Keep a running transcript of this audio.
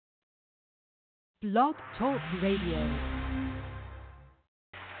Blog Talk Radio.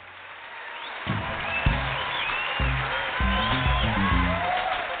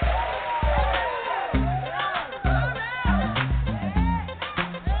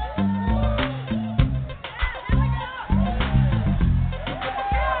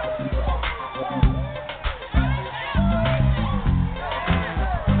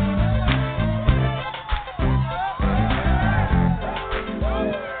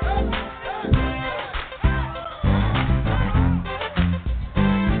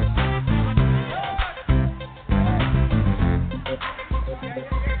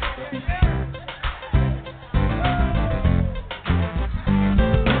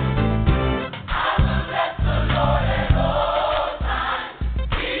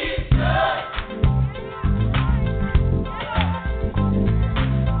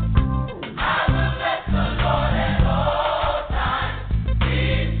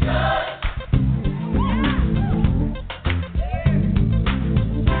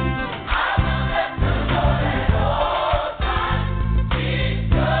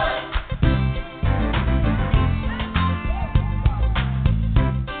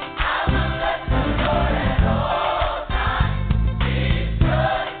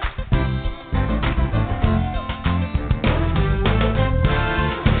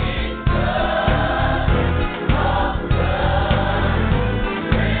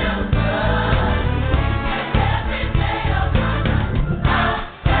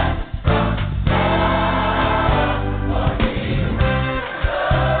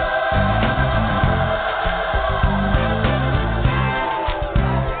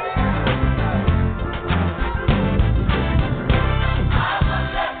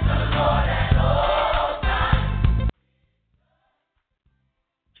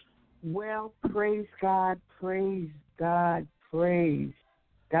 Well, praise God, praise God, praise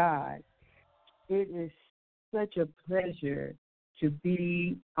God. It is such a pleasure to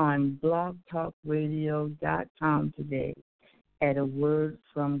be on blogtalkradio.com today at a Word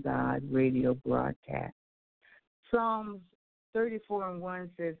from God radio broadcast. Psalms 34:1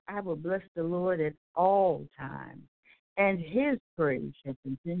 says, I will bless the Lord at all times, and his praise shall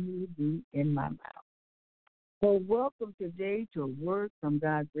continually be in my mouth. So welcome today to a Word from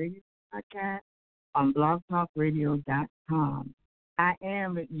God radio podcast on blogtalkradio.com. I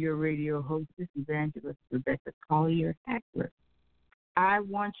am your radio hostess, Evangelist Rebecca Collier-Hackler. I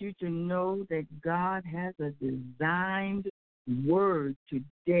want you to know that God has a designed word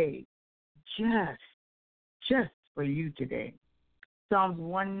today, just for you today. Psalms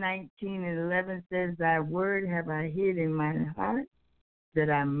 119:11 says, Thy word have I hid in mine heart, that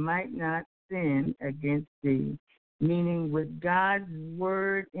I might not sin against thee. Meaning, with God's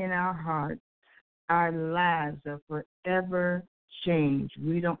word in our hearts, our lives are forever changed.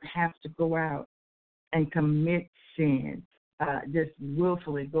 We don't have to go out and commit sin, just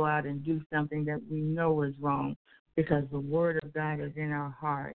willfully go out and do something that we know is wrong, because the word of God is in our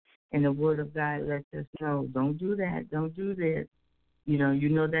heart, and the word of God lets us know, don't do that, don't do this. You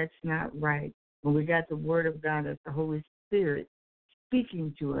know that's not right. When we got the word of God, as the Holy Spirit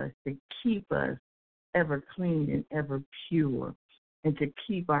speaking to us to keep us ever clean and ever pure, and to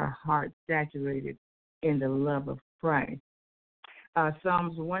keep our hearts saturated in the love of Christ.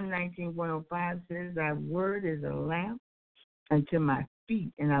 Psalms 119:105 says, Thy word is a lamp unto my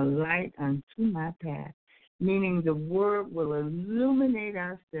feet and a light unto my path, meaning the word will illuminate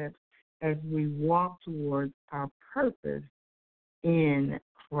our steps as we walk towards our purpose in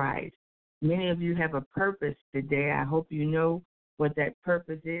Christ. Many of you have a purpose today. I hope you know what that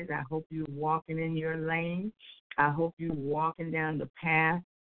purpose is. I hope you're walking in your lane. I hope you're walking down the path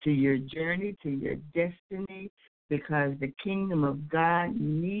to your journey, to your destiny, because the kingdom of God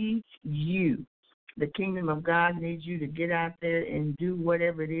needs you. The kingdom of God needs you to get out there and do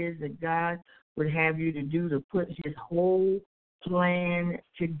whatever it is that God would have you to do, to put his whole plan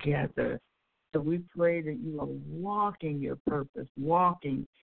together. So we pray that you are walking your purpose, walking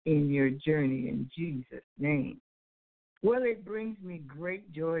in your journey in Jesus' name. Well, it brings me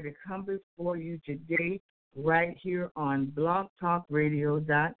great joy to come before you today right here on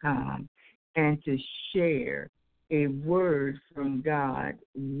blogtalkradio.com and to share a word from God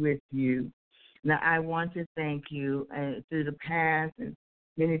with you. Now, I want to thank you through the past and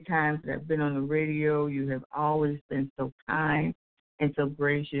many times that I've been on the radio. You have always been so kind and so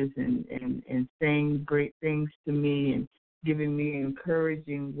gracious and saying great things to me and giving me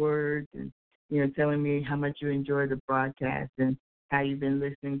encouraging words and telling me how much you enjoy the broadcast and how you've been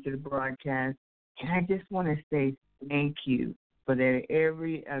listening to the broadcast. And I just want to say thank you for that.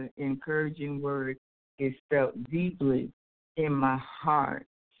 Every encouraging word is felt deeply in my heart.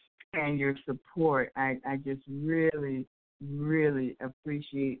 and your support. I just really, really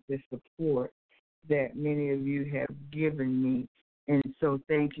appreciate the support that many of you have given me. And so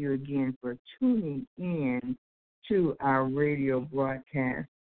thank you again for tuning in to our radio broadcast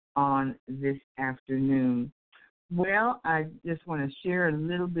on this afternoon. Well, I just want to share a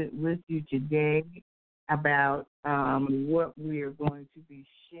little bit with you today about what we are going to be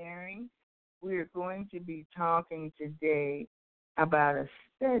sharing. We are going to be talking today about a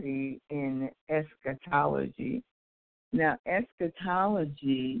study in eschatology. Now,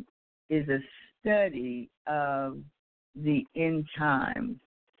 eschatology is a study of the end times.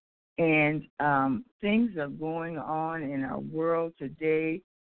 And things are going on in our world today,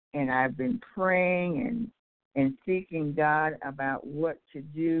 and I've been praying and seeking God about what to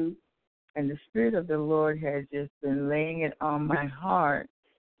do. And the Spirit of the Lord has just been laying it on my heart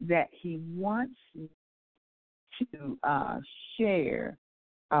that He wants to share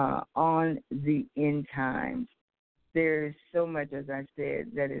on the end times. There's so much, as I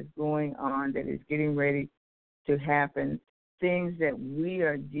said, that is going on, that is getting ready to happen, things that we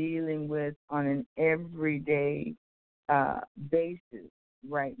are dealing with on an everyday basis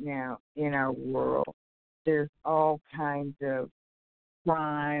right now in our world. There's all kinds of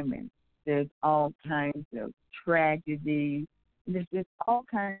crime, and there's all kinds of tragedy. There's just all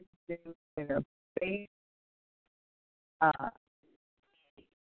kinds of things that are faced.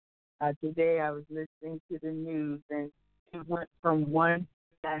 Today I was listening to the news, and it went from one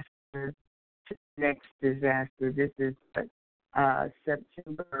disaster to the next disaster. This is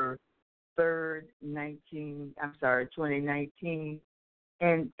September 3rd, 2019.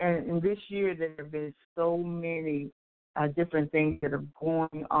 And this year there have been so many different things that are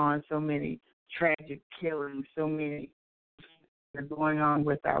going on, so many tragic killings, so many things that are going on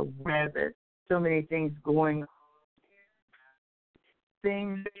with our weather, so many things going on.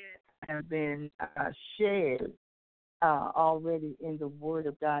 Things have been shared already in the Word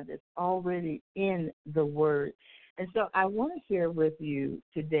of God, that's already in the Word. And so I want to share with you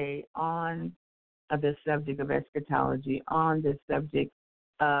today on the subject of eschatology, on the subject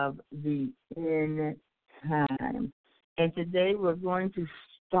of the end time. And today we're going to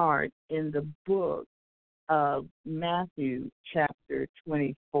start in the book of Matthew, chapter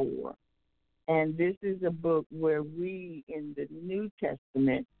 24. And this is a book where we, in the New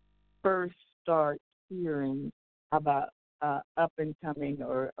Testament, first start hearing about up and coming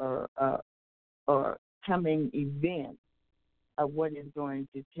or coming events of what is going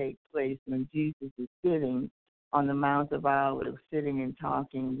to take place when Jesus is sitting on the Mount of Olives, sitting and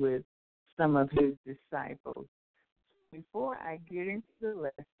talking with some of his disciples. Before I get into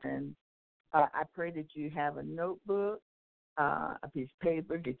the lesson, I pray that you have a notebook, a piece of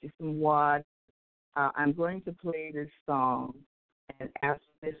paper, get you some water. I'm going to play this song, and after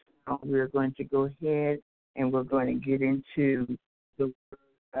this song, we're going to go ahead and we're going to get into the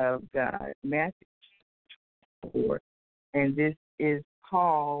Word of God. Matthew 4, and this is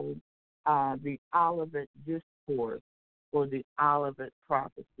called the Olivet Discourse, or the Olivet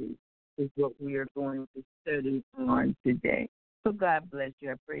Prophecy, is what we are going to study on today. So God bless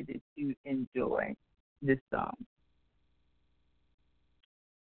you. I pray that you enjoy this song.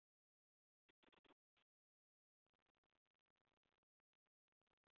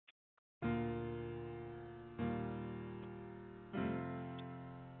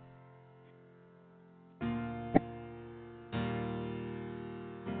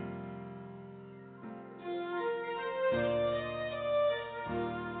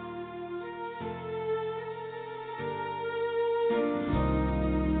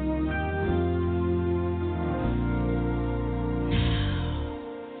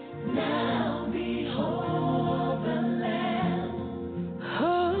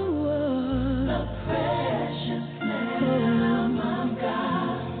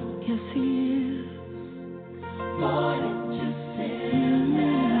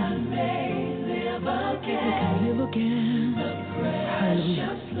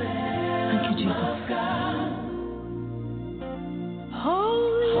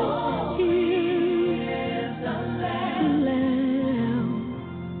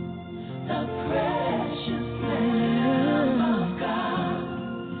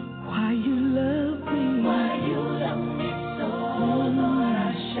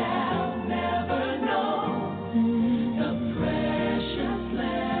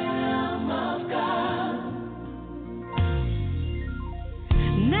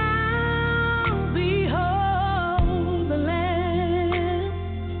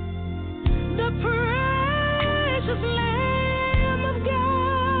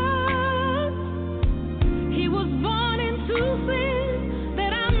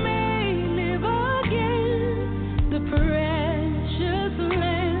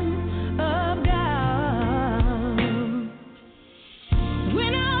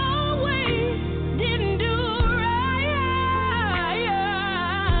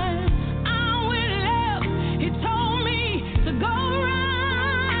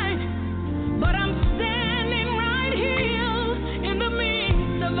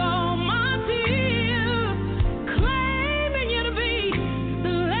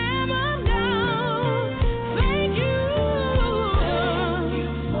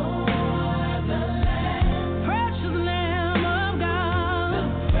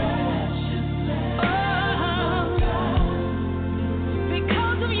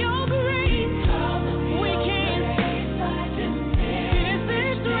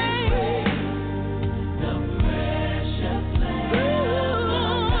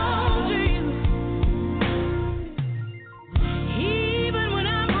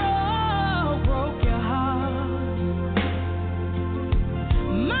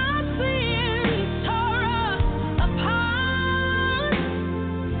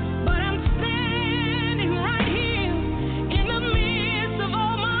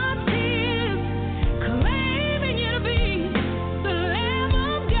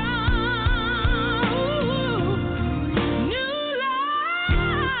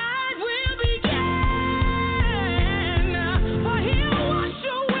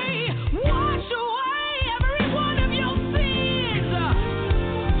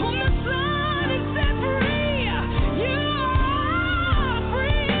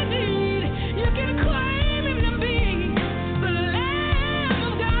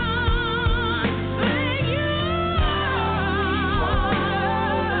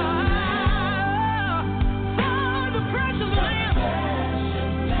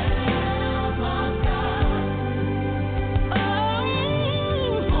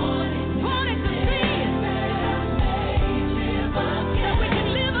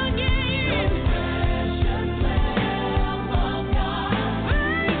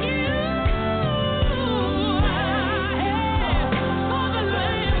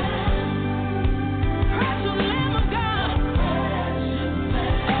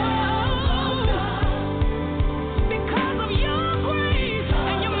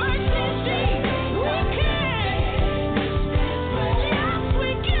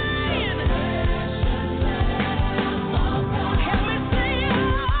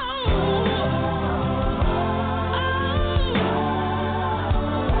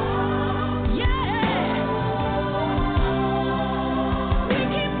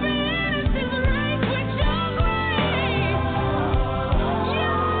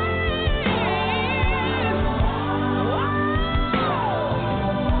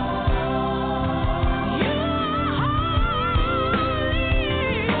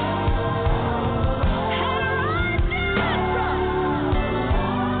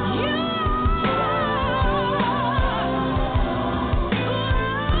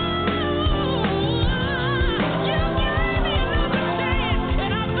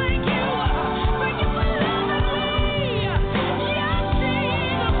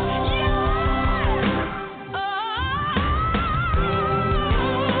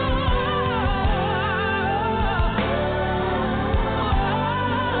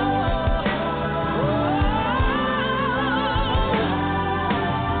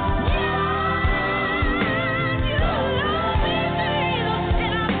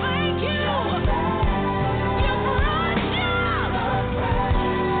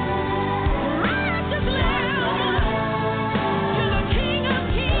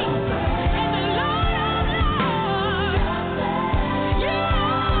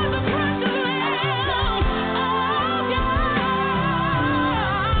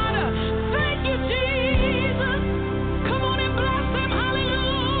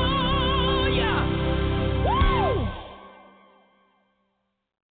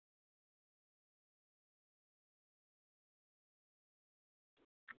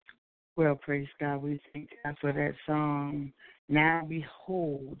 Well, praise God. We thank God for that song. Now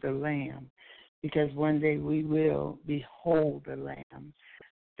behold the Lamb, because one day we will behold the Lamb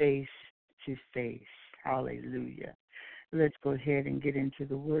face to face. Hallelujah. Let's go ahead and get into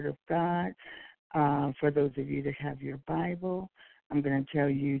the Word of God. For those of you that have your Bible, I'm going to tell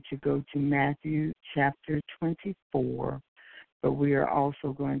you to go to Matthew chapter 24, but we are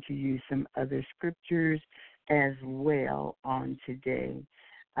also going to use some other scriptures as well on today.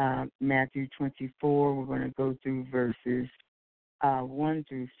 Matthew 24, we're going to go through verses 1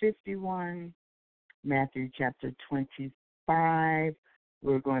 through 51. Matthew chapter 25,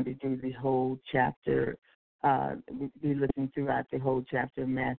 we're going to do the whole chapter, be looking throughout the whole chapter of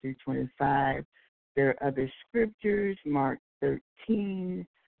Matthew 25. There are other scriptures, Mark 13,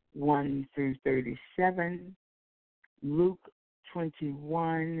 1 through 37, Luke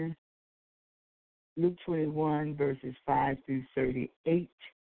 21, verses 5 through 38,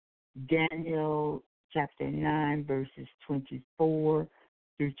 Daniel chapter 9, verses 24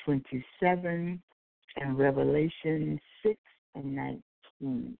 through 27, and Revelation 6 and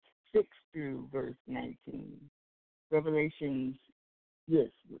 19, 6 through verse 19. Revelation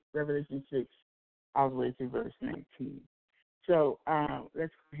 6, all the way through verse 19. So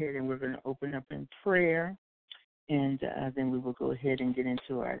let's go ahead and we're going to open up in prayer, and then we will go ahead and get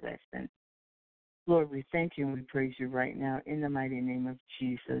into our lesson. Lord, we thank you and we praise you right now in the mighty name of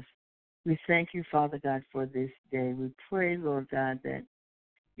Jesus. We thank you, Father God, for this day. We pray, Lord God, that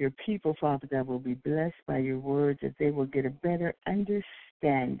your people, Father God, will be blessed by your word, that they will get a better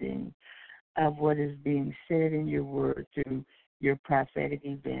understanding of what is being said in your word through your prophetic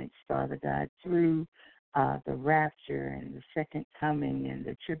events, Father God, through the rapture and the second coming and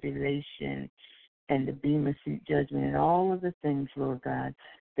the tribulation and the Bema seat judgment and all of the things, Lord God,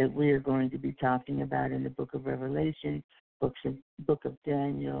 that we are going to be talking about in the book of Revelation, book of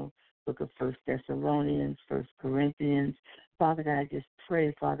Daniel, book of 1 Thessalonians, 1 Corinthians. Father God, I just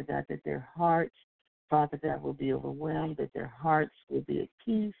pray, Father God, that their hearts, Father God, will be overwhelmed, that their hearts will be at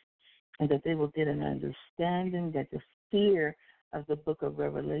peace, and that they will get an understanding, that the fear of the book of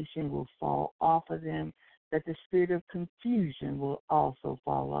Revelation will fall off of them, that the spirit of confusion will also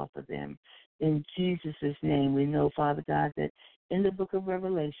fall off of them. In Jesus' name, we know, Father God, that in the book of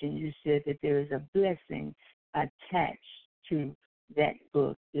Revelation, you said that there is a blessing attached to that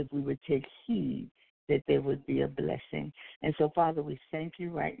book if we would take heed that there would be a blessing. And so, Father, we thank you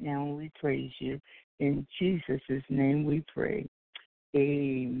right now and we praise you. In Jesus' name we pray.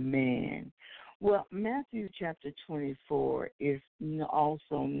 Amen. Well, Matthew chapter 24 is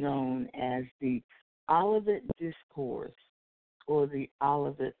also known as the Olivet Discourse or the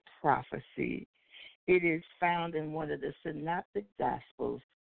Olivet Prophecy. It is found in one of the synoptic Gospels,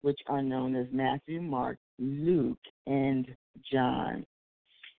 which are known as Matthew, Mark, Luke, and John.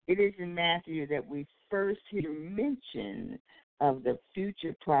 It is in Matthew that we first hear mention of the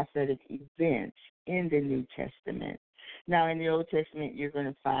future prophetic events in the New Testament. Now, in the Old Testament, you're going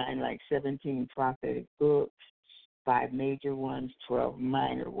to find like 17 prophetic books, 5 major ones, 12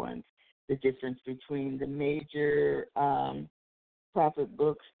 minor ones. The difference between the major prophet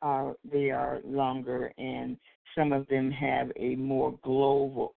books are they are longer, and some of them have a more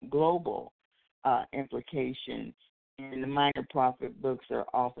global implication. And the minor prophet books are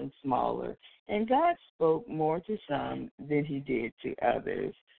often smaller. And God spoke more to some than he did to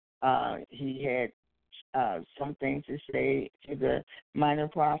others. He had some things to say to the minor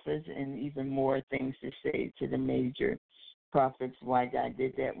prophets and even more things to say to the major prophets. Why God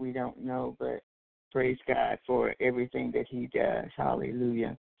did that, we don't know, but praise God for everything that he does.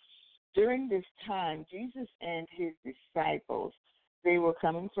 Hallelujah. During this time, Jesus and his disciples, they were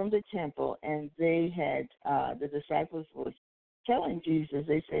coming from the temple, and they had, the disciples were telling Jesus,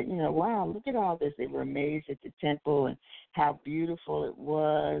 they said, wow, look at all this. They were amazed at the temple and how beautiful it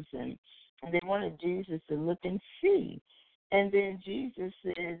was, and they wanted Jesus to look and see. And then Jesus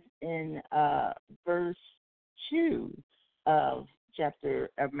says in verse 2 of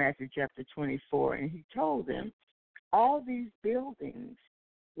Matthew chapter 24, and he told them, all these buildings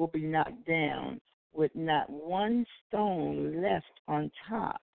will be knocked down with not one stone left on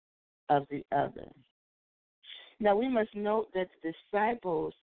top of the other. Now, we must note that the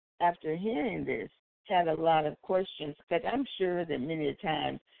disciples, after hearing this, had a lot of questions, because I'm sure that many a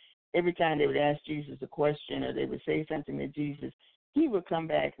time, every time they would ask Jesus a question or they would say something to Jesus, he would come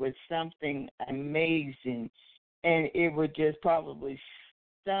back with something amazing, and it would just probably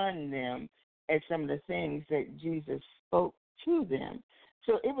stun them at some of the things that Jesus spoke to them.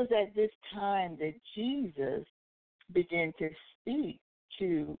 So it was at this time that Jesus began to speak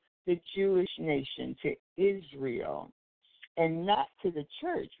to the Jewish nation, to Israel. and not to the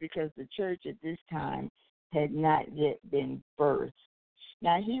church, because the church at this time had not yet been birthed.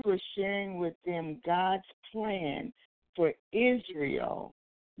 Now, he was sharing with them God's plan for Israel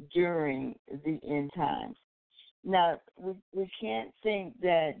during the end times. Now, we can't think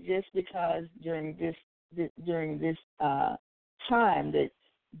that just because during this time that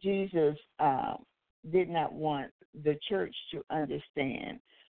Jesus did not want the church to understand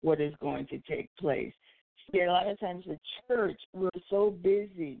what is going to take place. See, a lot of times the church, we're so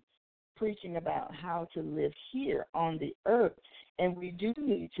busy preaching about how to live here on the earth, and we do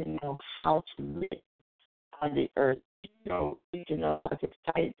need to know how to live on the earth. We need to know how to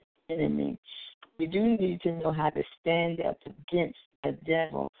fight the enemy. We do need to know how to stand up against the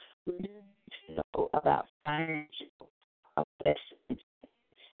devil. We do need to know about financial blessings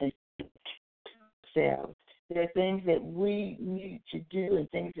and ourselves. There are things that we need to do and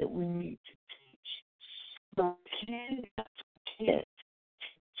things that we need to teach. But we cannot forget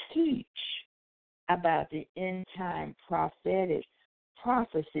to teach about the end time prophetic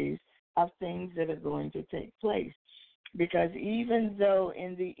prophecies of things that are going to take place. Because even though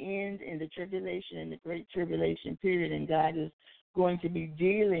in the end, in the tribulation, in the great tribulation period, and God is going to be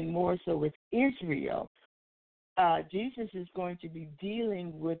dealing more so with Israel, Jesus is going to be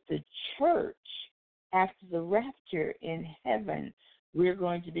dealing with the church after the rapture in heaven. We're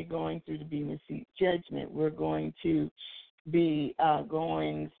going to be going through the Bema seat judgment. We're going to be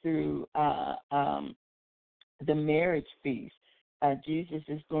going through the marriage feast. Jesus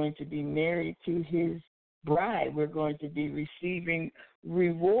is going to be married to his bride. We're going to be receiving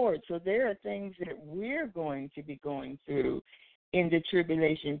rewards. So there are things that we're going to be going through in the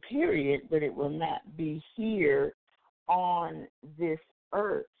tribulation period, but it will not be here on this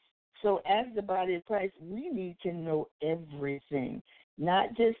earth. So as the body of Christ, we need to know everything, not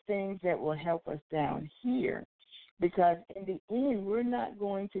just things that will help us down here, because in the end, we're not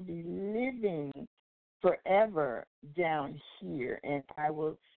going to be living forever down here, and I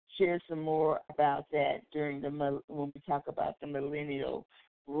will share some more about that when we talk about the millennial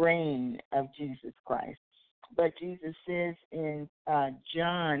reign of Jesus Christ. But Jesus says in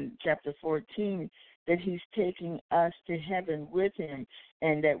John chapter 14 that he's taking us to heaven with him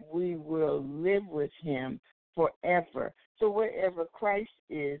and that we will live with him forever. So wherever Christ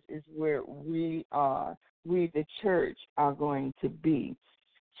is where we are. We, the church, are going to be.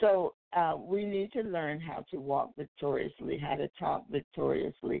 So we need to learn how to walk victoriously, how to talk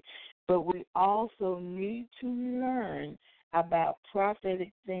victoriously. But we also need to learn about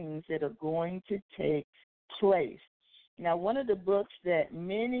prophetic things that are going to take place. Now, one of the books that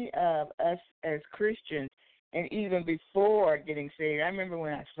many of us as Christians, and even before getting saved, I remember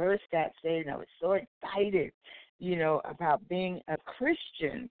when I first got saved, I was so excited, about being a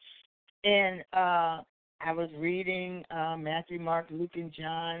Christian. And I was reading Matthew, Mark, Luke, and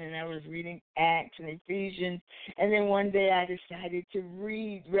John, and I was reading Acts and Ephesians. And then one day I decided to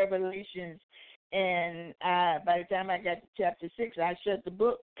read Revelations. And by the time I got to chapter 6, I shut the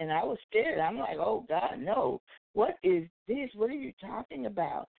book, and I was scared. I'm like, oh, God, no. What is this? What are you talking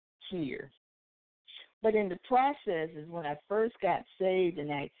about here? But in the process is when I first got saved,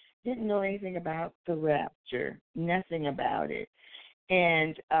 and I didn't know anything about the rapture, nothing about it.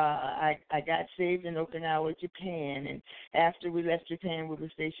 And I got saved in Okinawa, Japan. And after we left Japan, we were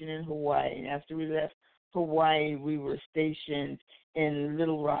stationed in Hawaii. And after we left Hawaii, we were stationed in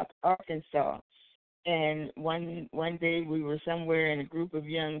Little Rock, Arkansas. And one day we were somewhere, and a group of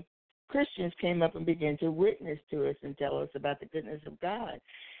young Christians came up and began to witness to us and tell us about the goodness of God.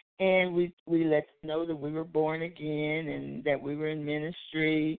 And we let them know that we were born again and that we were in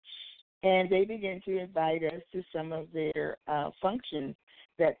ministry. And they began to invite us to some of their functions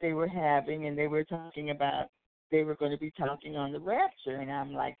that they were having, and they were going to be talking on the rapture. And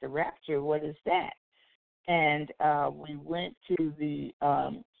I'm like, the rapture, what is that? And we went to the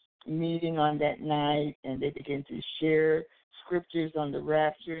meeting on that night, and they began to share scriptures on the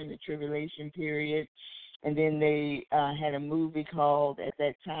rapture and the tribulation period. And then they had a movie called, at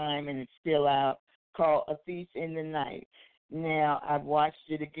that time, and it's still out, called A Thief in the Night. Now, I've watched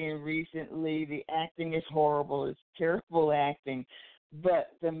it again recently. The acting is horrible. It's terrible acting.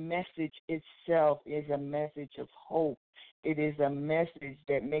 But the message itself is a message of hope. It is a message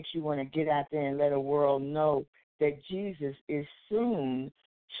that makes you want to get out there and let the world know that Jesus is soon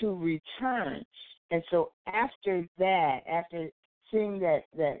to return. And so after that, after seeing that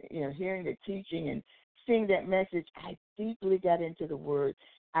hearing the teaching and seeing that message, I deeply got into the Word,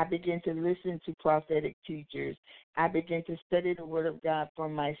 I began to listen to prophetic teachers. I began to study the Word of God for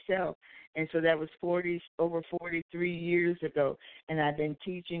myself. And so that was over 43 years ago. And I've been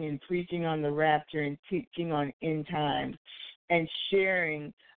teaching and preaching on the rapture and teaching on end times and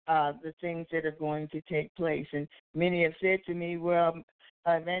sharing the things that are going to take place. And many have said to me, well,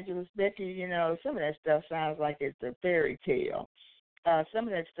 Evangelist Becky, some of that stuff sounds like it's a fairy tale. Some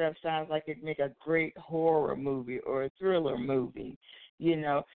of that stuff sounds like it'd make a great horror movie or a thriller movie.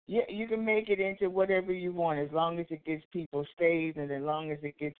 You can make it into whatever you want as long as it gets people saved and as long as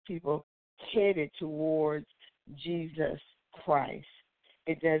it gets people headed towards Jesus Christ.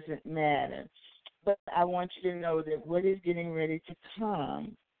 It doesn't matter. But I want you to know that what is getting ready to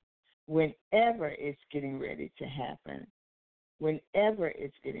come, whenever it's getting ready to happen,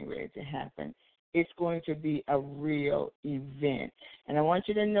 it's going to be a real event. And I want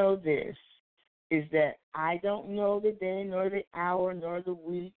you to know this, is that I don't know the day, nor the hour, nor the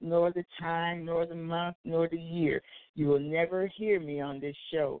week, nor the time, nor the month, nor the year. You will never hear me on this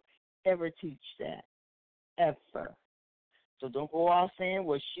show ever teach that, ever. So don't go off saying,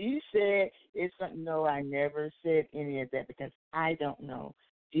 well, she said it's something. No, I never said any of that because I don't know.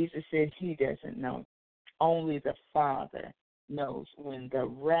 Jesus said he doesn't know. Only the Father knows when the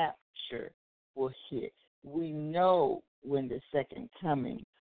rapture will hit. We know when the second coming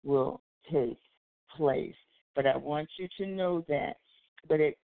will take place. But I want you to know that. But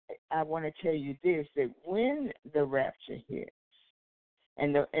I want to tell you this, that when the rapture hits,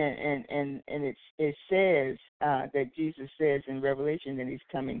 it says that Jesus says in Revelation that he's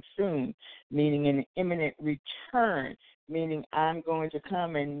coming soon, meaning an imminent return, meaning I'm going to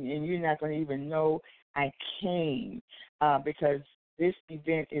come and you're not going to even know I came, because this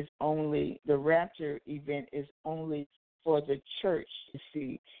event is only, the rapture event is only for the church to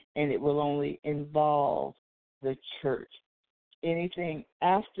see, and it will only involve the church. Anything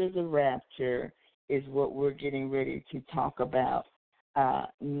after the rapture is what we're getting ready to talk about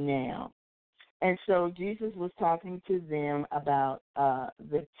now. And so Jesus was talking to them about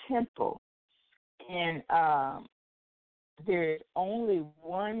the temple. And there is only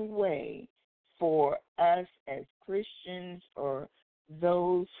one way for us as Christians or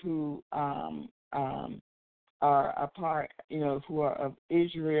those who are a part, who are of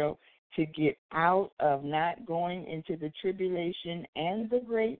Israel, to get out of not going into the tribulation and the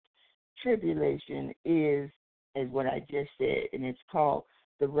great tribulation is what I just said, and it's called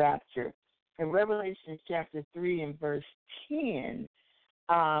the rapture. In Revelation chapter 3 and verse 10,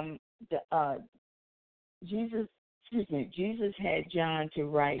 Jesus had John to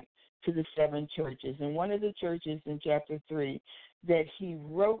write to the 7 churches, and one of the churches in chapter 3 that he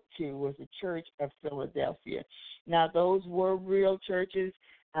wrote to was the church of Philadelphia. Now, those were real churches.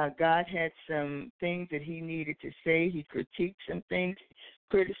 God had some things that he needed to say. He critiqued some things,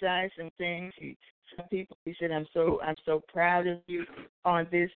 criticized some things. Some people, he said, I'm so proud of you on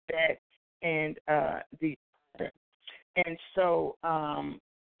this, that, and the other. And so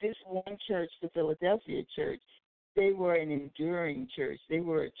this one church, the Philadelphia church, they were an enduring church. They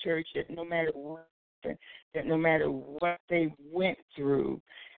were a church that no matter what they went through,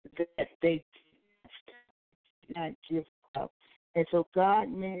 that they did not give up. And so God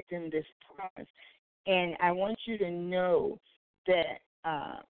made them this promise. And I want you to know that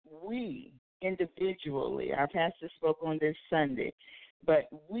we individually, our pastor spoke on this Sunday, but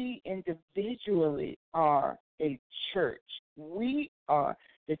we individually are a church. We are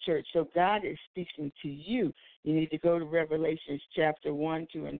the church. So God is speaking to you. You need to go to Revelations chapter 1,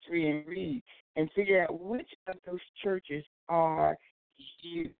 2, and 3 and read and figure out which of those churches are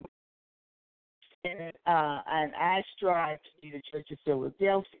you. And I strive to be the Church of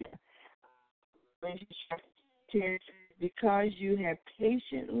Philadelphia. Because you have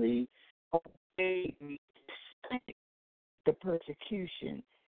patiently obeyed me despite the persecution,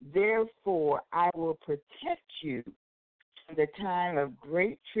 therefore I will protect you from the time of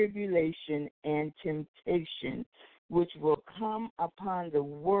great tribulation and temptation, which will come upon the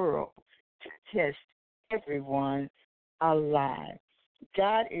world to test everyone alive.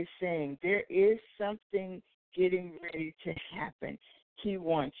 God is saying there is something getting ready to happen. He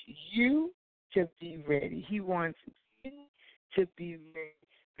wants you to be ready. He wants you to be ready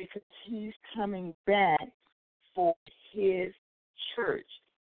because he's coming back for his church,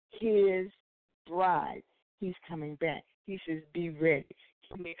 his bride. He's coming back. He says, be ready.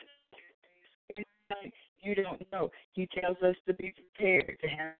 You don't know. He tells us to be prepared, to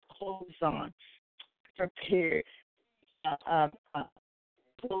have clothes on, prepared,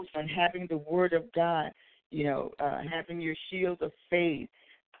 clothes on, having the word of God, having your shield of faith,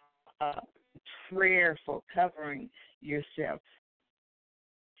 prayer for covering yourself.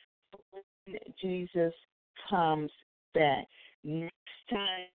 Jesus comes back. Next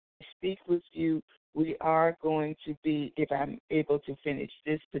time I speak with you, we are going to be, if I'm able to finish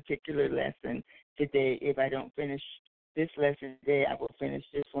this particular lesson today, if I don't finish this lesson today, I will finish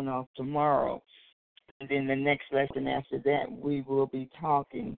this one off tomorrow. And then the next lesson after that, we will be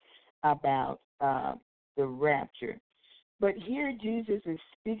talking about the rapture. But here Jesus is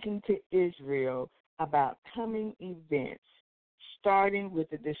speaking to Israel about coming events, starting with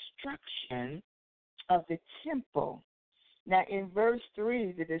the destruction of the temple. Now, in verse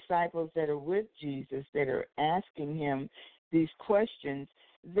 3, the disciples that are with Jesus, that are asking him these questions,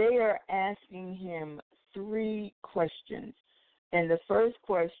 they are asking him 3 questions. And the first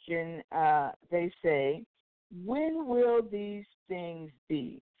question, they say, when will these things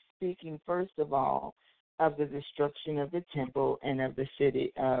be? Speaking, first of all, of the destruction of the temple and of the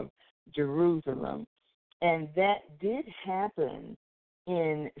city of Jerusalem. And that did happen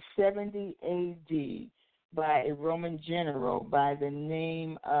in 70 A.D. by a Roman general by the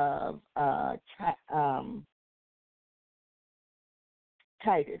name of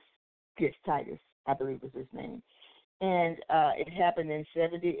Titus. Yes, Titus, I believe was his name. And it happened in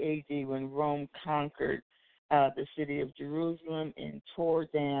 70 A.D. when Rome conquered the city of Jerusalem and tore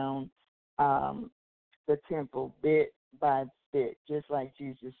down the temple bit by bit, just like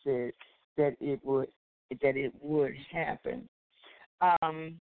Jesus said that it would happen.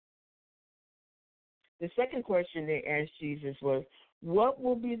 The second question they asked Jesus was, what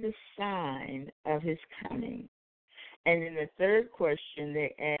will be the sign of his coming? And in the third question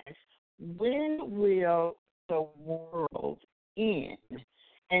they asked, when will the world end?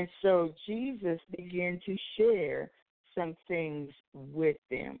 And so Jesus began to share some things with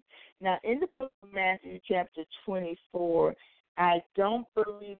them. Now, in the book of Matthew, chapter 24, I don't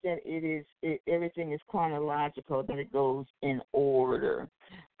believe that everything is chronological, that it goes in order.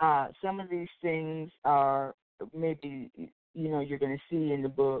 Some of these things are maybe, you're going to see in the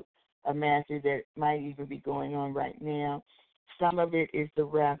book of Matthew that might even be going on right now. Some of it is the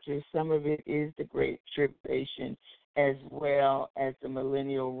rapture. Some of it is the Great Tribulation, as well as the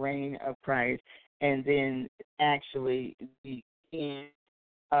millennial reign of Christ, and then actually the end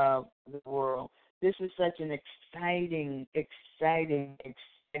of the world. This is such an exciting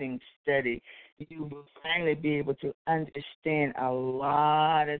study. You will finally be able to understand a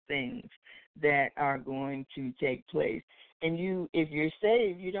lot of things that are going to take place. And if you're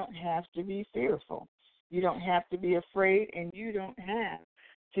saved, you don't have to be fearful. You don't have to be afraid, and you don't have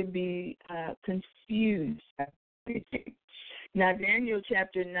to be confused. Now, Daniel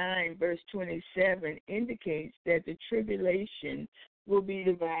chapter 9, verse 27 indicates that the tribulation will be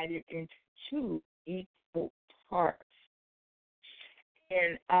divided into 2 equal parts.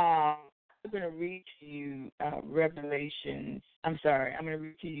 And I'm going to read to you I'm going to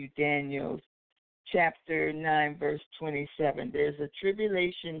read to you Daniel chapter 9, verse 27. There's a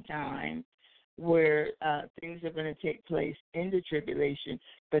tribulation time where things are going to take place in the tribulation,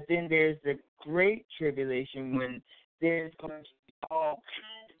 but then there's the great tribulation when there's going to be all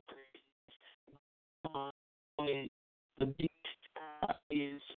kinds of places. The beast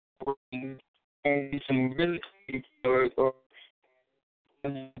is working, and some really crazy or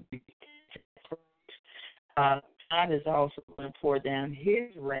God is also going to pour down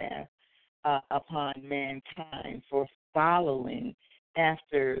his wrath upon mankind for following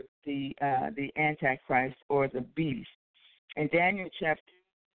after the Antichrist or the beast. And Daniel chapter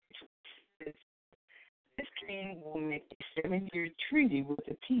 6, this king will make a 7-year treaty with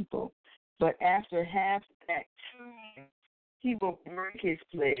the people, but after half that time, he will break his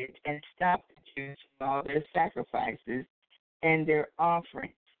pledge and stop the Jews from all their sacrifices and their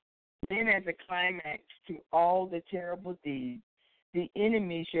offerings. Then, as a climax to all the terrible deeds, the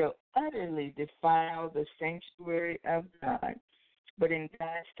enemy shall utterly defile the sanctuary of God. But in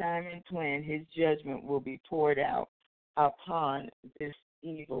God's time and plan, his judgment will be poured out upon this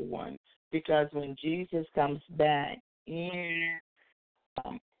evil one. Because when Jesus comes back in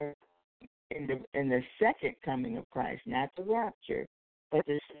the second coming of Christ, not the rapture, but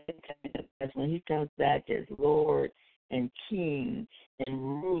the second coming of Christ, when he comes back as Lord and King and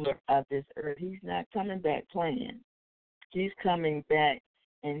ruler of this earth, he's not coming back playing. He's coming back,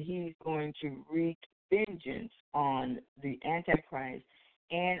 and he's going to wreak vengeance on the Antichrist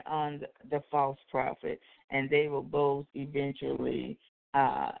and on the false prophet, and they will both eventually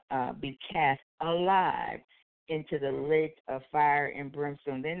be cast alive into the lake of fire and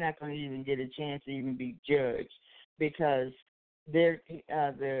brimstone. They're not going to even get a chance to even be judged, because the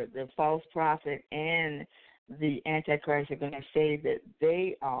false prophet and the Antichrist are going to say that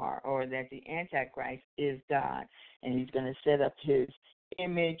they are, or that the Antichrist is God, and he's going to set up his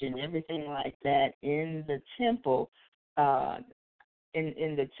image and everything like that in the temple,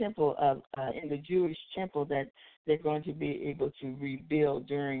 in the temple of in the Jewish temple that they're going to be able to rebuild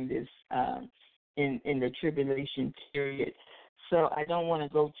during this in the tribulation period. So I don't want to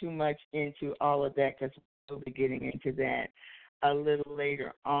go too much into all of that because we'll be getting into that a little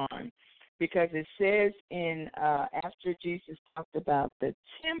later on. Because it says in after Jesus talked about the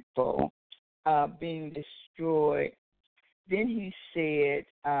temple being destroyed, then he said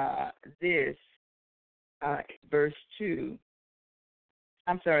this verse 2.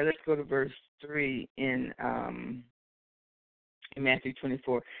 I'm sorry, let's go to verse 3 in Matthew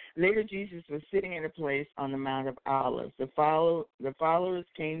 24. Later, Jesus was sitting in a place on the Mount of Olives. The followers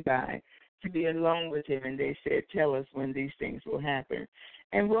came by to be alone with him, and they said, "Tell us when these things will happen,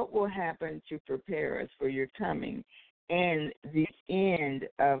 and what will happen to prepare us for your coming and the end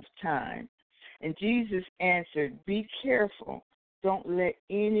of time." And Jesus answered, "Be careful. Don't let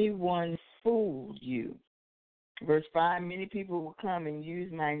anyone fool you." Verse 5, many people will come and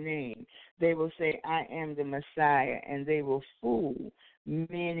use my name. They will say, "I am the Messiah," and they will fool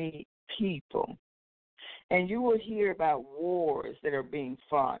many people. And you will hear about wars that are being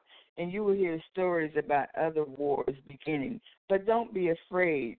fought, and you will hear stories about other wars beginning. But don't be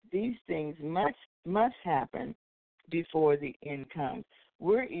afraid. These things must happen before the end comes.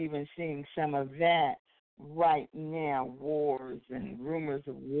 We're even seeing some of that right now, wars and rumors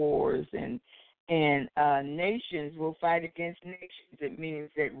of wars, and nations will fight against nations. It means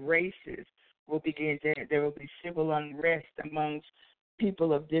that races will begin to, there will be civil unrest amongst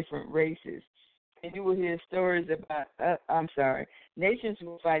people of different races. And you will hear stories about, nations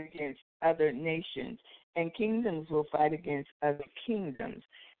will fight against other nations, and kingdoms will fight against other kingdoms.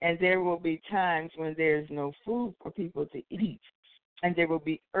 And there will be times when there's no food for people to eat, and there will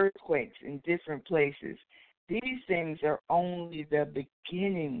be earthquakes in different places. These things are only the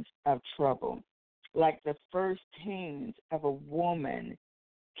beginnings of trouble, like the first pains of a woman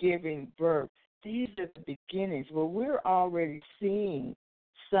giving birth. These are the beginnings. Well, we're already seeing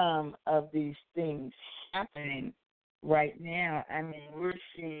some of these things happening right now. I mean, we're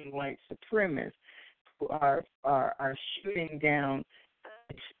seeing white supremacists who are shooting down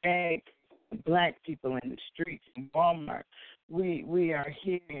Hispanic, black people in the streets in Walmart. We are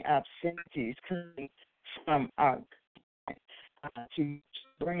hearing obscenities coming from to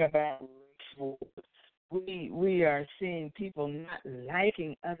bring about race wars. We are seeing people not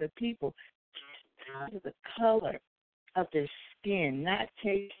liking other people because of the color of their skin, not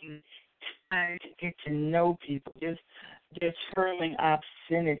taking time to get to know people, just hurling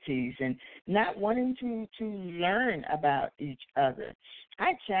obscenities and not wanting to learn about each other.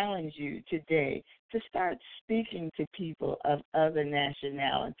 I challenge you today to start speaking to people of other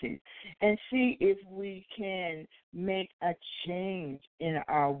nationalities and see if we can make a change in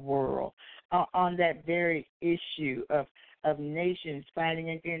our world on that very issue of nations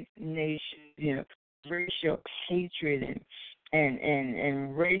fighting against nations, racial hatred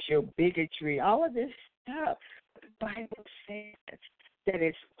and racial bigotry, all of this stuff. The Bible says that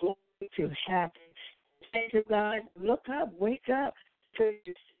it's going to happen. Say to God, look up, wake up, because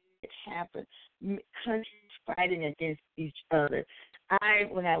it happens. Countries fighting against each other.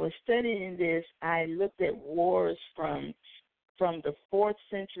 When I was studying this, I looked at wars from the 4th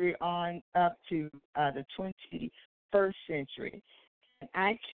century on up to the 21st century. And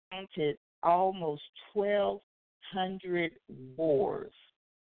I counted almost 1,200 wars.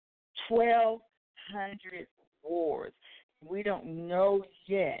 1,200 wars. We don't know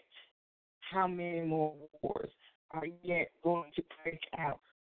yet how many more wars are yet going to break out.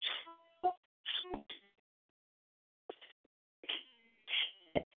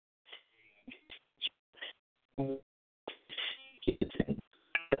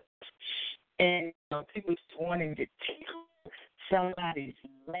 And people wanting to take somebody's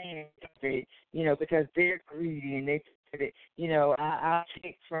land, because they're greedy and they said it, I'll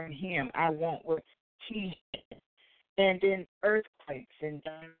take from him. I want what he has. And then earthquakes in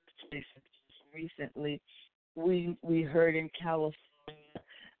diverse places. Recently, we heard in California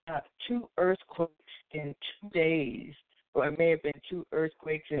 2 earthquakes in 2 days, or it may have been 2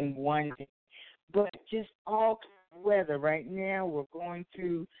 earthquakes in 1 day. But just all kind of weather. Right now, we're going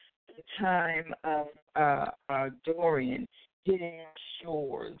through the time of Dorian hitting our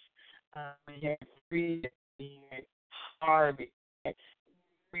shores. We had Rita, we had Harvey,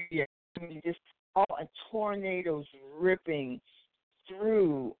 just all tornadoes ripping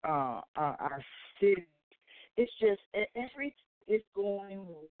through our city. It's just everything is going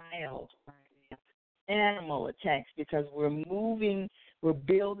wild right now. Animal attacks, because we're moving We're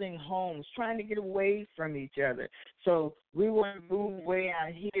building homes, trying to get away from each other. So we want to move way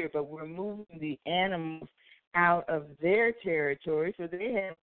out here, but we're moving the animals out of their territory, so they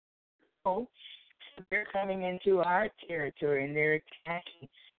have so they're coming into our territory, and they're attacking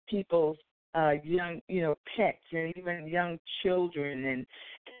people's young, pets and even young children,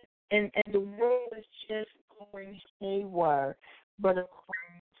 and the world is just going haywire. But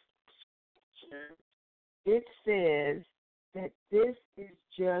according to Scripture, it says that this is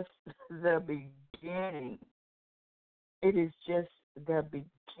just the beginning. It is just the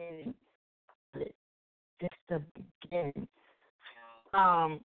beginning of it. Just the beginning.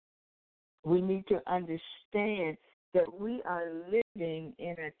 We need to understand that we are living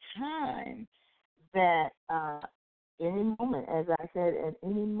in a time that any moment, as I said, at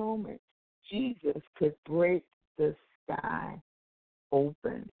any moment, Jesus could break the sky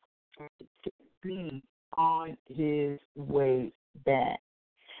open to be on his way back.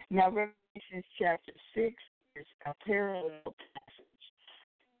 Now, Revelation chapter 6 is a parallel passage.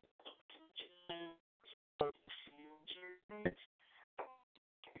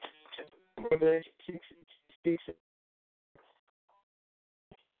 Revelation 6 speaks of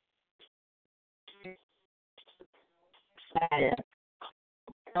Messiah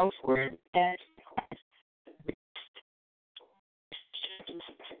elsewhere as Christ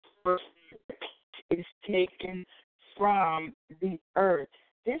is taken from the earth.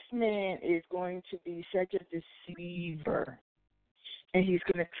 This man is going to be such a deceiver, and he's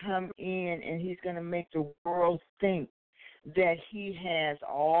going to come in and he's going to make the world think that he has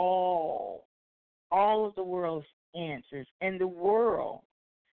all of the world's answers. And the world,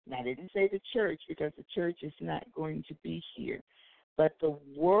 now I didn't say the church because the church is not going to be here, but the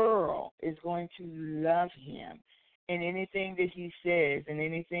world is going to love him. And anything that he says and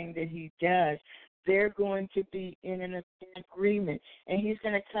anything that he does, they're going to be in an agreement. And he's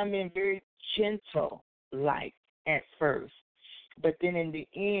going to come in very gentle-like at first. But then in the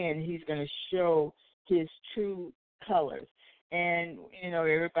end, he's going to show his true colors. And,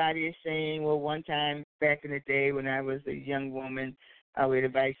 everybody is saying, well, one time back in the day when I was a young woman with a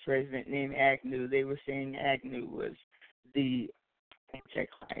vice president named Agnew, they were saying Agnew was the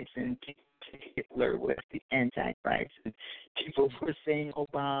Antichrist and Hitler was the Antichrist. And people were saying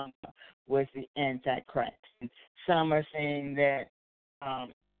Obama was the Antichrist. And some are saying that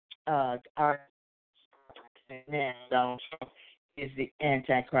our president now, Donald Trump, is the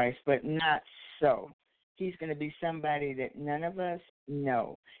Antichrist, but not so. He's going to be somebody that none of us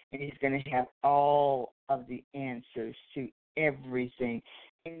know, and he's going to have all of the answers to everything.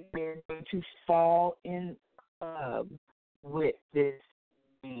 And we're going to fall in love with this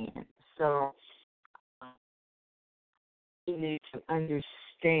man. So we need to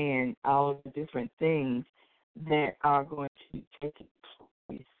understand all of the different things that are going to be taking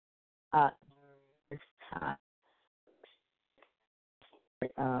place this time.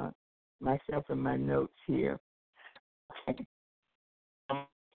 Myself and my notes here. Okay.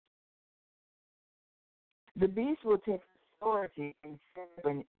 The beast will take authority and set up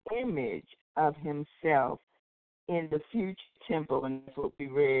an image of himself in the future temple, and that's what we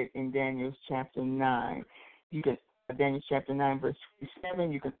read in Daniel chapter 9. You can Daniel chapter 9, verse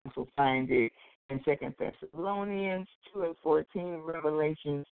 27. You can also find it in 2 Thessalonians 2 and 14,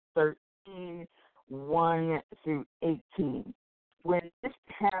 Revelation 13, 1 through 18. When this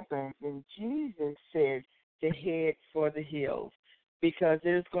happens, then Jesus says to head for the hills, because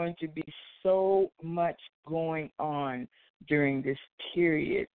there's going to be so much going on during this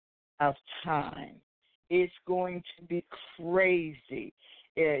period of time. It's going to be crazy.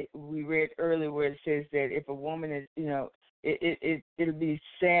 We read earlier where it says that if a woman is, it'll be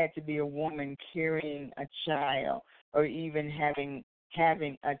sad to be a woman carrying a child or even having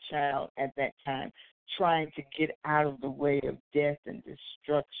a child at that time, trying to get out of the way of death and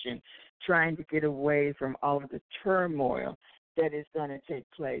destruction, trying to get away from all of the turmoil that is going to take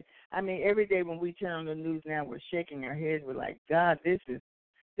place. I mean, every day when we turn on the news now, we're shaking our heads. We're like, God, this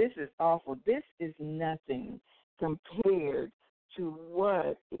is awful. This is nothing compared to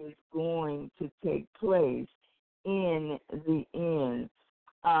what is going to take place in the end.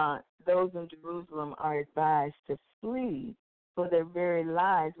 Those in Jerusalem are advised to flee for their very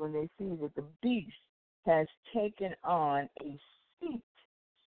lives when they see that the beast has taken on a seat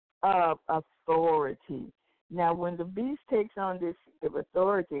of authority. Now, when the beast takes on this seat of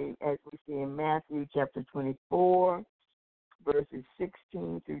authority, as we see in Matthew chapter 24, verses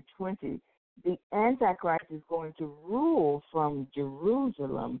 16 through 20, the Antichrist is going to rule from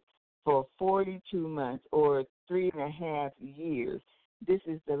Jerusalem for 42 months or 3.5 years. This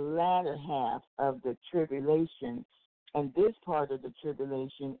is the latter half of the tribulation And this part of the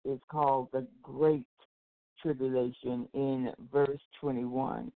tribulation is called the Great Tribulation in verse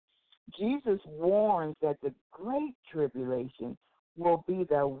 21. Jesus warns that the Great Tribulation will be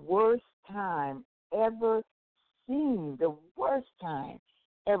the worst time ever seen, the worst time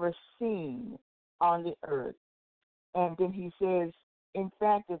ever seen on the earth. And then he says, in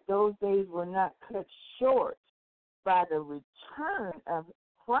fact, that those days were not cut short by the return of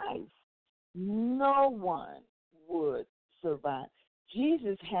Christ, no one would survive.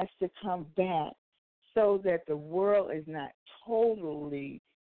 Jesus has to come back so that the world is not totally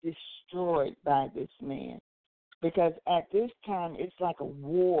destroyed by this man. Because at this time, it's like a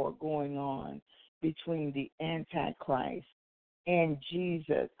war going on between the Antichrist and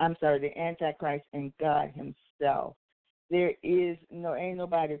the Antichrist and God himself. There is ain't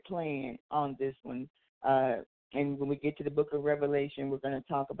nobody playing on this one. And when we get to the book of Revelation, we're going to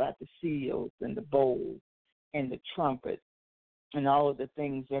talk about the seals and the bowls and the trumpets and all of the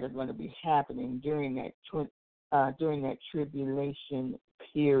things that are going to be happening during that tribulation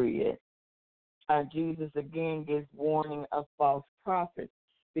period. Jesus again gives warning of false prophets,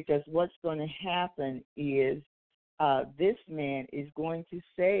 because what's going to happen is this man is going to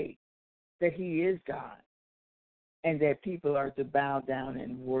say that he is God and that people are to bow down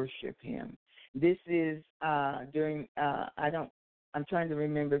and worship him. This is I'm trying to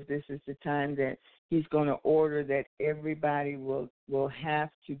remember if this is the time that he's going to order that everybody will have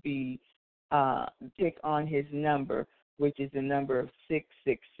to be pick on his number, which is the number of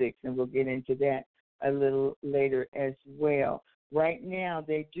 666, and we'll get into that a little later as well. Right now,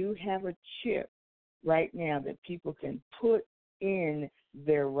 they do have a chip right now that people can put in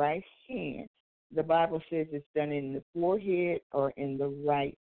their right hand. The Bible says it's done in the forehead or in the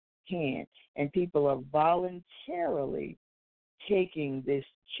right hand, and people are voluntarily taking this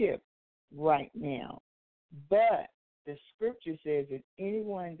chip right now. But the scripture says that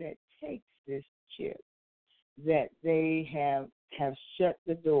anyone that takes this chip, that they have shut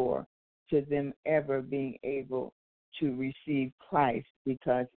the door to them ever being able to receive Christ,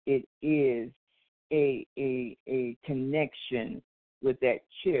 because it is a connection with that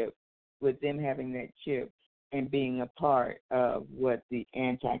chip, with them having that chip and being a part of what the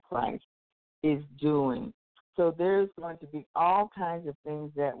Antichrist is doing. So there's going to be all kinds of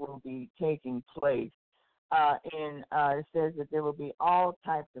things that will be taking place. It says that there will be all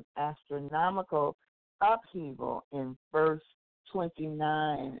types of astronomical upheaval in verse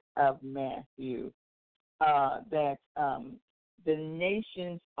 29 of Matthew, that the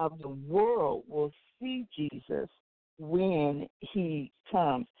nations of the world will see Jesus when he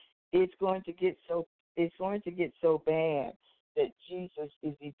comes. It's going to get so bad that Jesus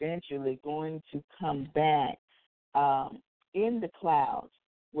is eventually going to come back in the clouds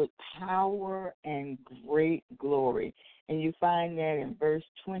with power and great glory. And you find that in verse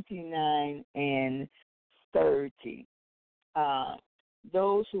 29 and 30.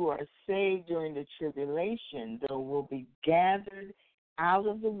 Those who are saved during the tribulation, though, will be gathered out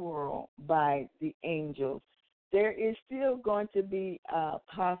of the world by the angels. There is still going to be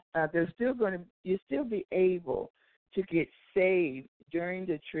you'll still be able to get saved during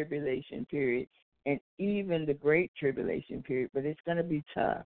the tribulation period and even the great tribulation period, but it's going to be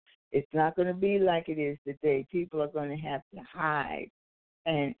tough. It's not going to be like it is today. People are going to have to hide,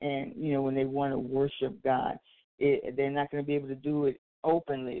 and when they want to worship God, they're not going to be able to do it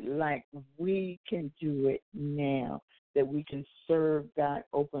openly like we can do it now, that we can serve God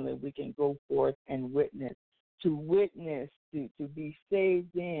openly. We can go forth and witness. To witness, to be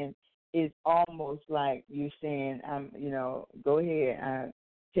saved in, is almost like you saying, go ahead,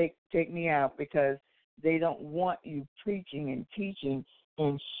 take me out, because they don't want you preaching and teaching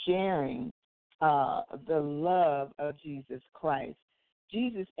and sharing the love of Jesus Christ.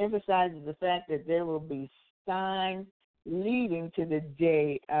 Jesus emphasizes the fact that there will be signs leading to the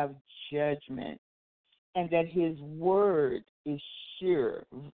day of judgment, and that his word is sure.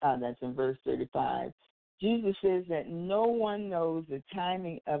 That's in verse 35. Jesus says that no one knows the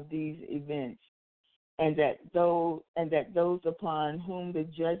timing of these events, and that those upon whom the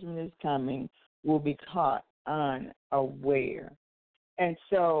judgment is coming will be caught unaware. And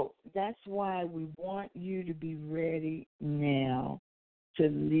so that's why we want you to be ready now to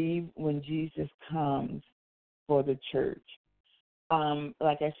leave when Jesus comes for the church.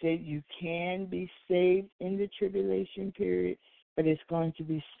 Like I said, you can be saved in the tribulation period, but it's going to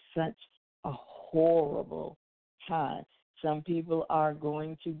be such a horrible time. Some people are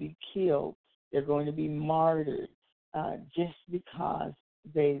going to be killed. They're going to be martyred just because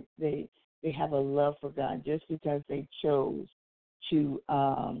they have a love for God, just because they chose to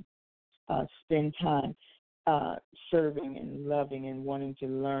spend time. uh, serving and loving and wanting to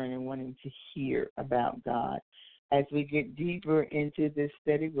learn and wanting to hear about God. As we get deeper into this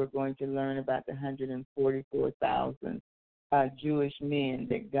study, we're going to learn about the 144,000 Jewish men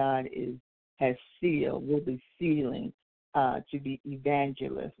that God has sealed, will be sealing to be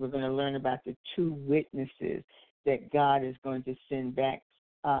evangelists. We're going to learn about the two witnesses that God is going to send back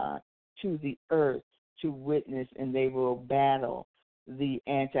to the earth to witness, and they will battle the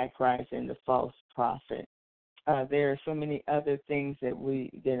Antichrist and the false prophet. There are so many other things that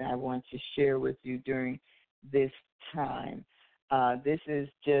I want to share with you during this time. This is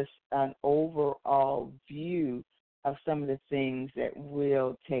just an overall view of some of the things that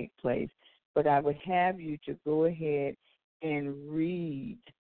will take place. But I would have you to go ahead and read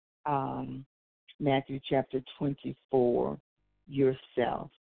Matthew chapter 24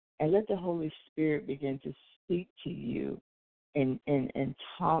 yourself, and let the Holy Spirit begin to speak to you and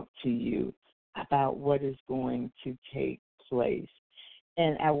talk to you about what is going to take place.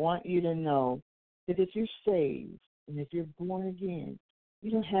 And I want you to know that if you're saved and if you're born again,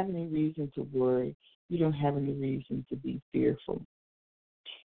 you don't have any reason to worry. You don't have any reason to be fearful.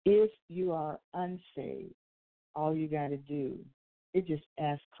 If you are unsaved, all you got to do is just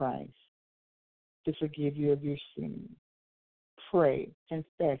ask Christ to forgive you of your sins. Pray,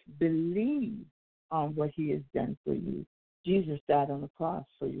 confess, believe on what he has done for you. Jesus died on the cross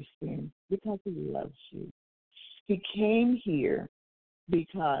for your sins because he loves you. He came here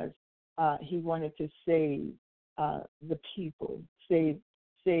because he wanted to save the people, save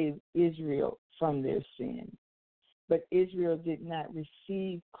Israel from their sins. But Israel did not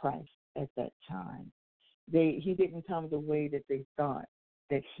receive Christ at that time. He didn't come the way that they thought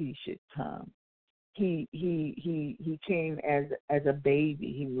that he should come. He came as a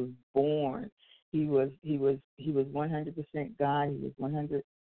baby. He was born. He was 100% God. He was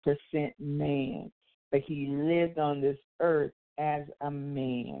 100% man. But he lived on this earth as a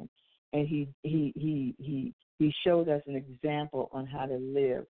man, and he showed us an example on how to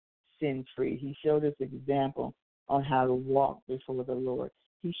live sin free. He showed us an example on how to walk before the Lord.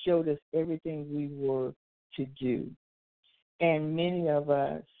 He showed us everything we were to do. And many of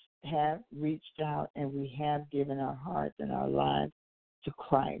us have reached out and we have given our hearts and our lives to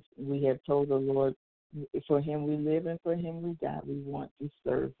Christ. We have told the Lord, for him we live and for him we die. We want to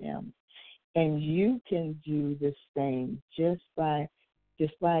serve him. And you can do the same just by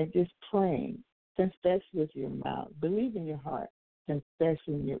praying. Confess with your mouth. Believe in your heart. Confess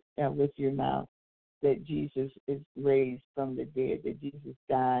with your mouth that Jesus is raised from the dead, that Jesus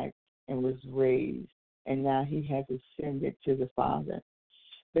died and was raised, and now he has ascended to the Father.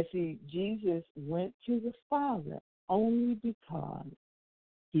 But see, Jesus went to the Father only because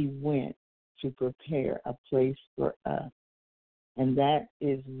he went to prepare a place for us. And that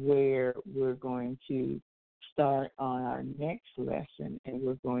is where we're going to start on our next lesson, and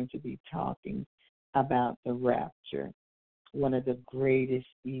we're going to be talking about the rapture, one of the greatest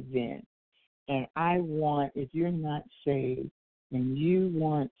events. And I want, if you're not saved and you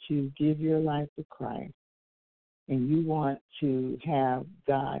want to give your life to Christ and you want to have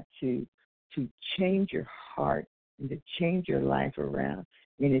God to change your heart and to change your life around,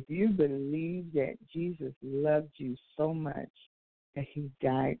 and if you believe that Jesus loved you so much that he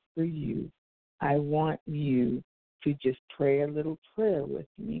died for you, I want you to just pray a little prayer with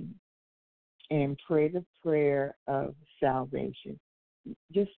me and pray the prayer of salvation.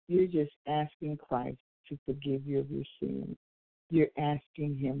 You're just asking Christ to forgive you of your sins. You're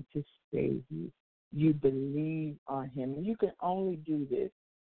asking him to save you. You believe on him. And you can only do this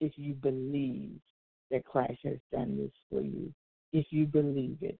if you believe that Christ has done this for you, if you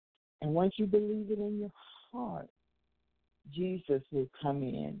believe it. And once you believe it in your heart, Jesus will come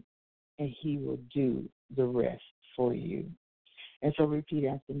in and he will do the rest for you. And so repeat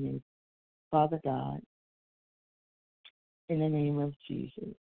after me. Father God, in the name of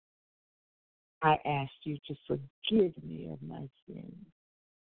Jesus, I ask you to forgive me of my sins.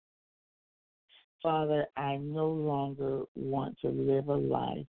 Father, I no longer want to live a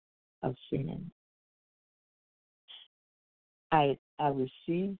life of sin. I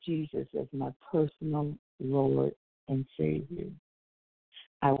receive Jesus as my personal Lord and Savior.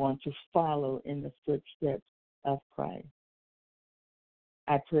 I want to follow in the footsteps of Christ.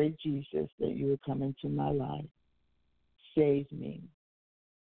 I pray, Jesus, that you will come into my life. Save me.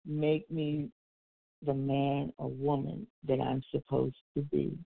 Make me the man or woman that I'm supposed to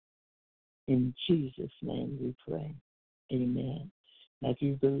be. In Jesus' name we pray. Amen. Now, if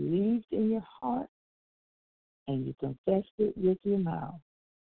you believed in your heart and you confessed it with your mouth,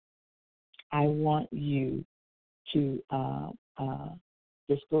 I want you to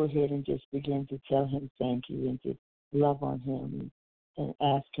just go ahead and just begin to tell him thank you and to love on him and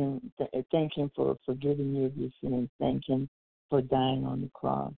ask him, thank him for forgiving you of your sins. Thank him for dying on the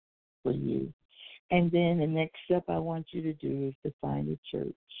cross for you. And then the next step I want you to do is to find a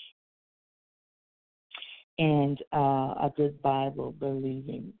church and a good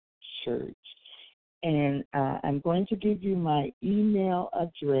Bible-believing church. And I'm going to give you my email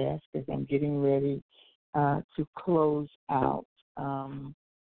address because I'm getting ready to close out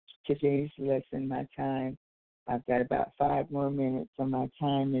today's lesson. My time, I've got about 5 more minutes, so my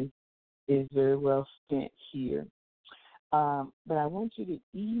time is very well spent here. But I want you to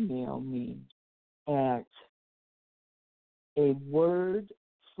email me at a word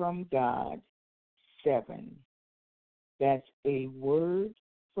from God 7. That's a word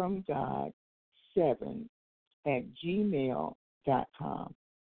from God 7 at gmail.com.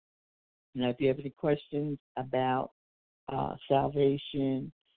 Now, if you have any questions about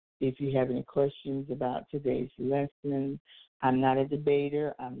salvation, if you have any questions about today's lesson, I'm not a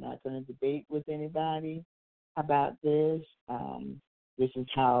debater. I'm not going to debate with anybody about this. This is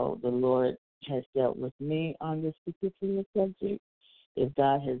how the Lord has dealt with me on this particular subject. If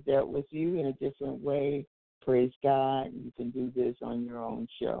God has dealt with you in a different way, praise God. You can do this on your own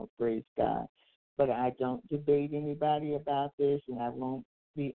show, praise God. But I don't debate anybody about this, and I won't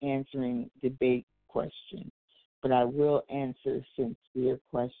be answering debate questions. But I will answer sincere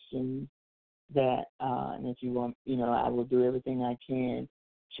questions that, and if you want, I will do everything I can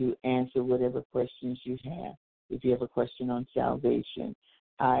to answer whatever questions you have. If you have a question on salvation,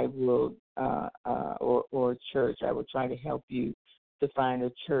 I will, or church, I will try to help you to find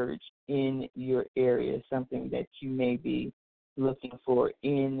a church in your area, something that you may be looking for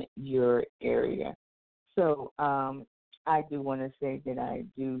in your area. So I do want to say that I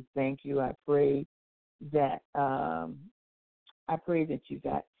do thank you. I pray that you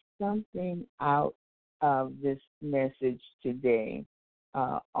got something out of this message today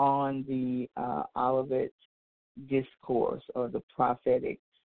on the Olivet discourse or the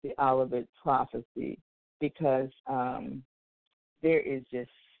Olivet prophecy, because there is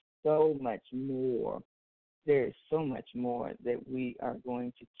just so much more. There is so much more that we are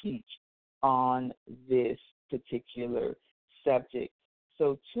going to teach on this particular subject.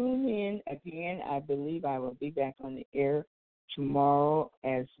 So tune in again. I believe I will be back on the air tomorrow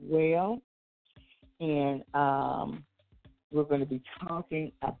as well. And we're going to be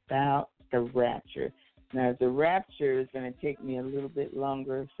talking about the rapture. Now, the rapture is going to take me a little bit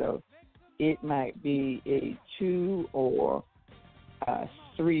longer, so it might be a 2 or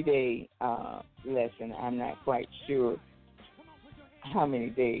 3-day lesson. I'm not quite sure how many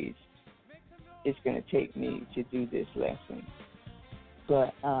days it's going to take me to do this lesson.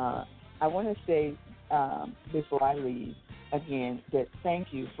 But I want to say before I leave, again, that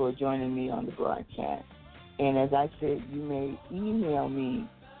thank you for joining me on the broadcast. And as I said, you may email me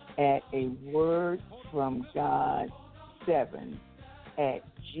at a word from God 7 at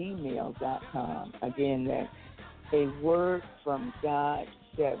gmail.com. Again, that's a word from God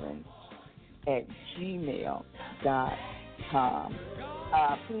 7 at gmail.com.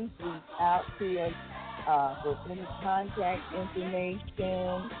 Please reach out to us for any contact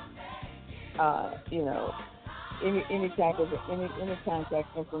information, any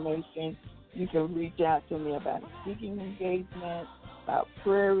contact information. You can reach out to me about speaking engagement, about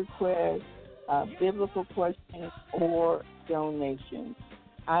prayer requests, biblical questions, or donations.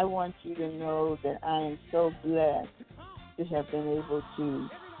 I want you to know that I am so blessed to have been able to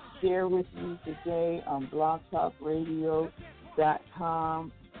share with you today on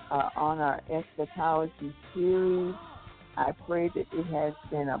blogtalkradio.com on our Eschatology series. I pray that it has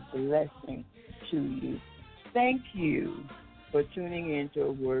been a blessing to you. Thank you for tuning in to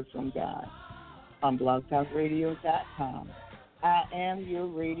A Word from God on blogtalkradio.com. I am your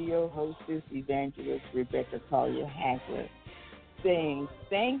radio hostess, evangelist Rebecca Collier-Hackler, saying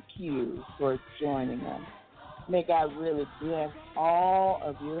thank you for joining us. May God really bless all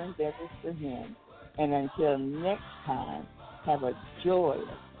of your endeavors for Him. And until next time, have a joyous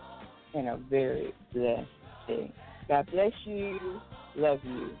and a very blessed day. God bless you. Love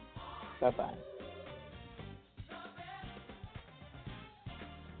you. Bye-bye.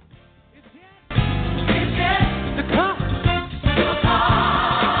 The